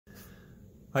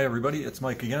Hi everybody, it's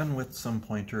Mike again with some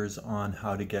pointers on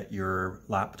how to get your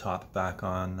laptop back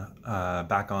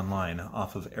online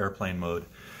off of airplane mode.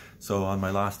 So on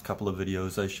my last couple of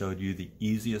videos I showed you the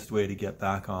easiest way to get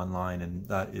back online, and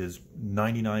that is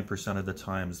 99% of the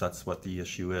times that's what the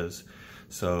issue is.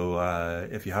 So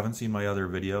if you haven't seen my other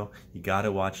video, you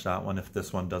gotta watch that one if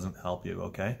this one doesn't help you,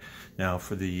 okay? Now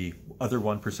for the other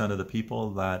 1% of the people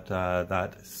that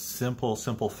that simple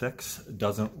fix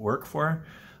doesn't work for,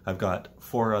 I've got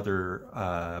 4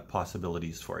 other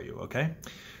possibilities for you, okay?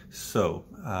 So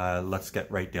let's get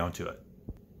right down to it.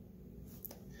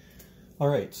 All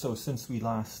right, so since we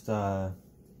last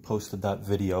posted that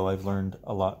video, I've learned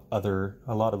a lot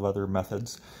of other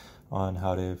methods on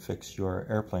how to fix your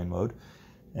airplane mode,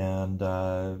 and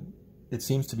it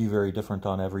seems to be very different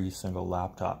on every single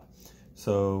laptop.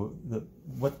 So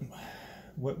what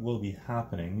will be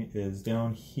happening is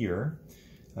down here,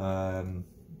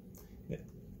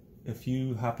 if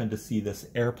you happen to see this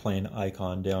airplane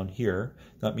icon down here,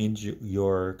 that means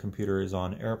your computer is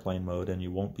on airplane mode and you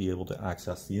won't be able to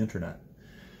access the internet.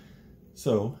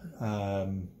 So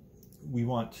we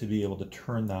want to be able to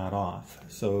turn that off.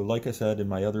 So like I said in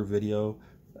my other video,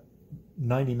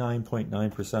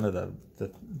 99.9% of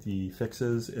the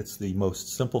fixes, it's the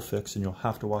most simple fix, and you'll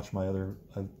have to watch my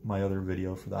other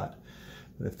video for that.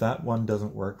 If that one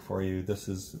doesn't work for you, this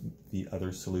is the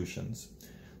other solutions.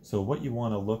 So what you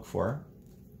want to look for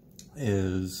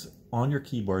is on your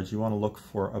keyboards, you want to look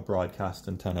for a broadcast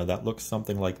antenna that looks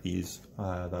something like these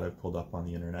that I've pulled up on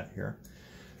the internet here.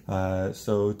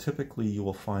 So typically you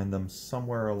will find them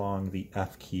somewhere along the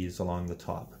F keys along the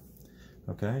top.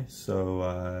 Okay,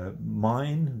 so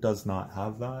mine does not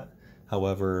have that.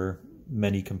 However,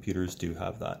 many computers do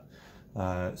have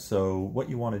that. So what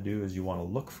you want to do is you want to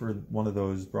look for one of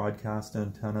those broadcast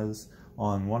antennas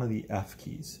on one of the F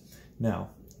keys. Now,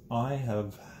 I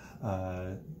have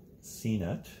seen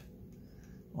it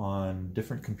on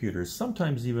different computers.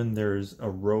 Sometimes even there's a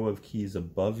row of keys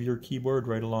above your keyboard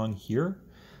right along here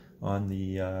on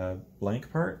the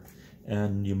blank part,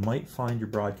 and you might find your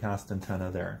broadcast antenna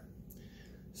there.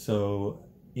 So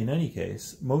in any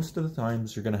case, most of the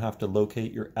times you're going to have to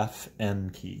locate your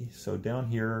FN key. So down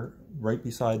here, right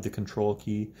beside the control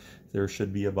key, there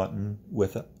should be a button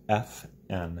with a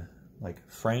FN, like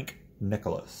Frank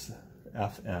Nicholas.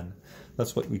 FN.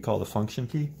 That's what we call the function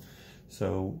key.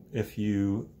 So if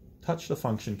you touch the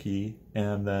function key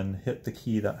and then hit the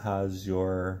key that has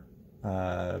your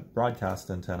broadcast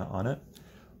antenna on it,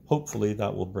 hopefully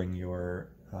that will bring your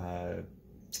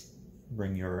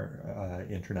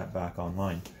internet back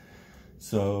online.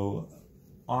 So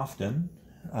often,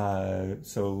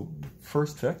 so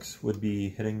first fix would be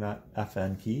hitting that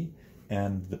FN key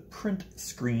and the print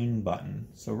screen button.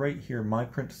 So right here, my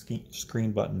print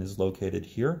screen button is located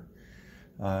here.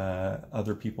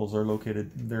 Other people's are located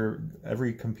there.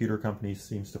 Every computer company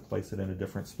seems to place it in a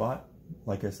different spot.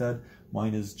 Like I said,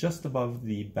 mine is just above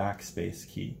the backspace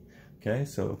key. Okay,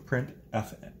 so print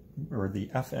FN, or the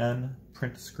FN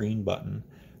print screen button,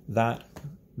 that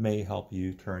may help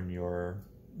you turn your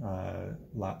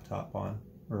laptop on,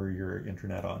 or your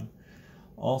internet on.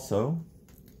 Also,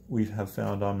 we have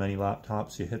found on many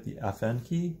laptops you hit the FN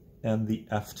key and the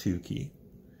F2 key.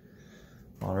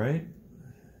 All right,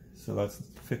 so that's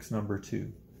fix number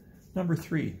 2. Number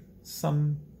 3,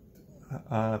 some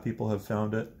people have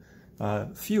found it,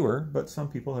 fewer, but some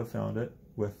people have found it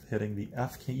with hitting the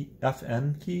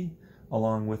FN key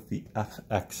along with the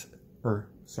F5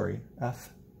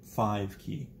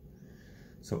 key.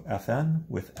 So FN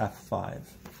with F5.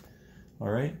 All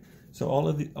right. So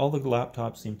all the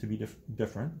laptops seem to be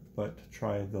different, but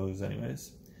try those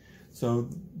anyways. So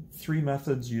 3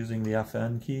 methods using the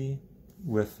FN key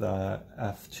with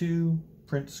F2,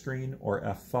 print screen, or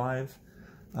F5,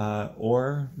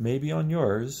 or maybe on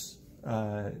yours,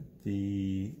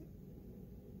 the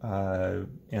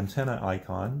antenna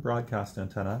icon, broadcast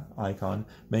antenna icon,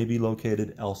 may be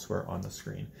located elsewhere on the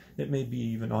screen. It may be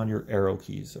even on your arrow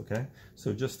keys, okay?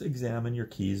 So just examine your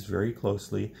keys very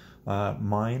closely.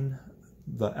 Mine,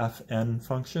 the FN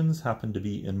functions happen to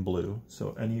be in blue.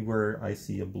 So anywhere I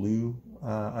see a blue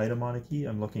item on a key,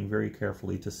 I'm looking very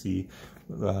carefully to see,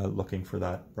 looking for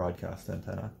that broadcast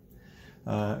antenna.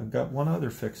 I've got one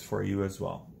other fix for you as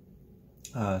well.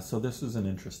 So this is an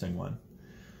interesting one.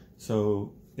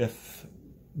 So if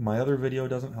my other video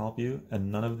doesn't help you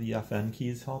and none of the FN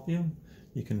keys help you,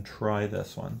 you can try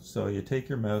this one. So you take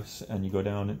your mouse and you go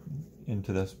down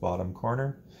into this bottom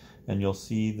corner, and you'll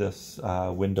see this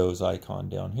Windows icon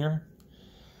down here.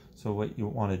 So what you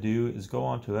want to do is go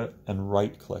onto it and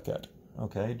right click it.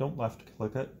 Okay, don't left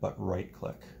click it, but right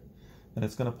click. and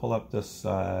it's going to pull up this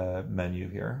menu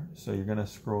here. So you're going to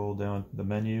scroll down the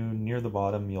menu. Near the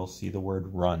bottom, you'll see the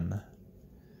word Run.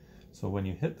 So when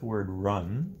you hit the word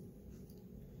Run,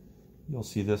 you'll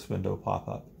see this window pop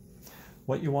up.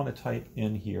 What you want to type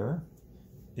in here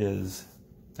is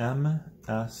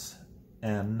MSN.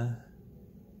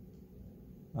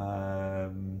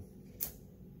 I'm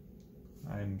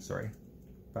sorry,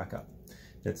 back up.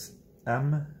 It's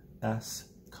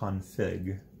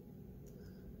msconfig.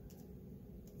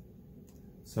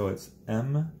 So it's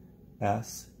MSCONFIG.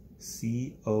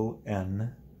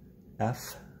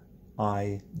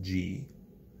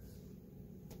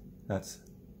 That's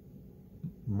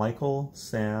Michael,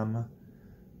 Sam,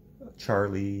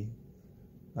 Charlie,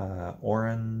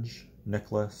 Orange,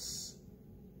 Nicholas,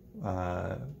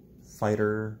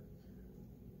 Fighter,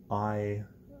 I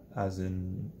as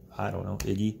in, I don't know,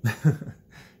 Iggy,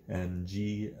 and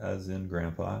G as in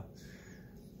Grandpa.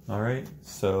 All right,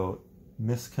 so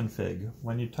misconfig.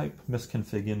 When you type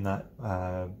misconfig in that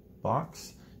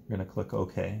box, you're going to click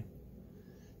OK.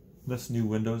 This new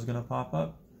window is going to pop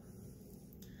up.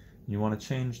 You want to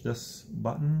change this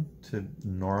button to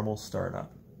normal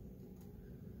startup.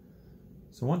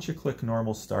 So once you click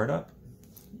normal startup,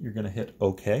 you're going to hit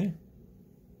OK.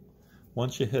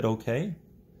 Once you hit OK,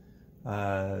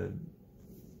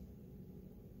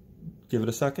 give it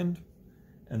a second,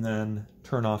 and then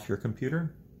turn off your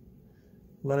computer.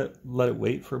 Let it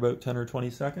wait for about 10 or 20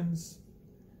 seconds,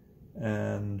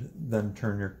 and then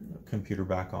turn your computer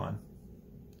back on.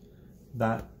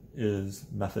 That is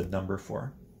method number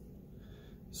 4.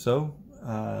 So,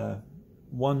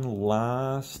 one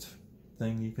last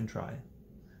thing you can try.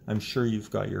 I'm sure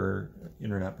you've got your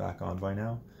internet back on by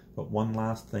now, but one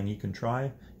last thing you can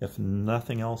try. If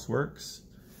nothing else works,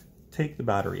 take the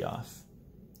battery off.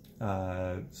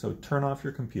 So turn off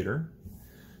your computer.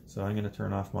 So I'm going to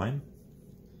turn off mine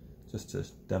just to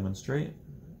demonstrate.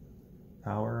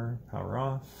 Power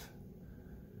off.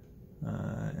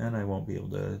 And I won't be able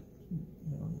to,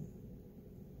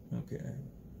 okay,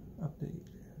 update.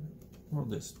 We'll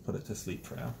just put it to sleep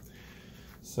for now.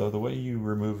 So the way you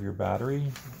remove your battery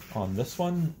on this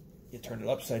one, you turn it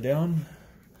upside down.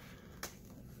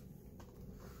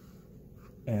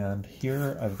 And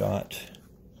here I've got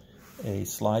a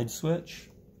slide switch.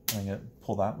 I'm going to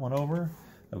pull that one over.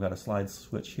 I've got a slide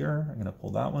switch here. I'm going to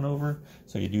pull that one over.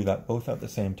 So you do that both at the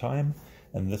same time.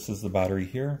 And this is the battery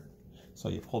here. So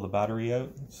you pull the battery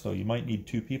out. So you might need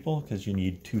 2 people because you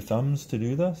need 2 thumbs to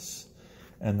do this.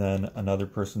 And then another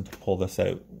person to pull this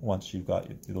out once you've got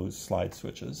those slide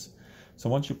switches. So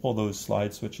once you pull those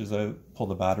slide switches out, pull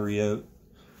the battery out,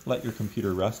 let your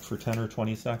computer rest for 10 or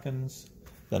 20 seconds,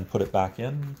 then put it back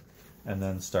in, and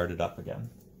then start it up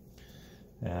again.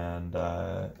 And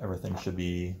everything should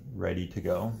be ready to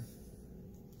go.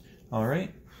 All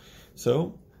right,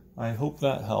 so I hope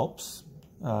that helps.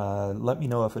 Let me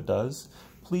know if it does.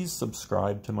 Please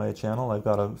subscribe to my channel. I've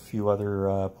got a few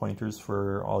other pointers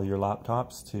for all your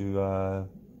laptops to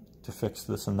fix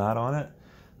this and that on it.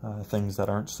 Things that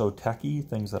aren't so techy,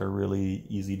 things that are really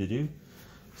easy to do.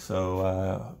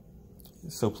 So,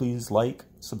 so please like,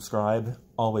 subscribe,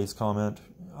 always comment.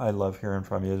 I love hearing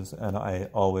from you, and I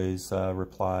always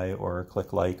reply or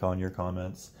click like on your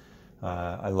comments.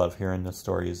 I love hearing the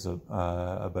stories of,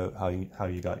 about how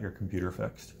you got your computer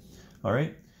fixed. All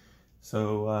right,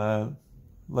 so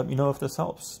let me know if this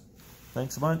helps.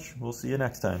 Thanks a bunch. We'll see you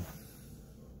next time.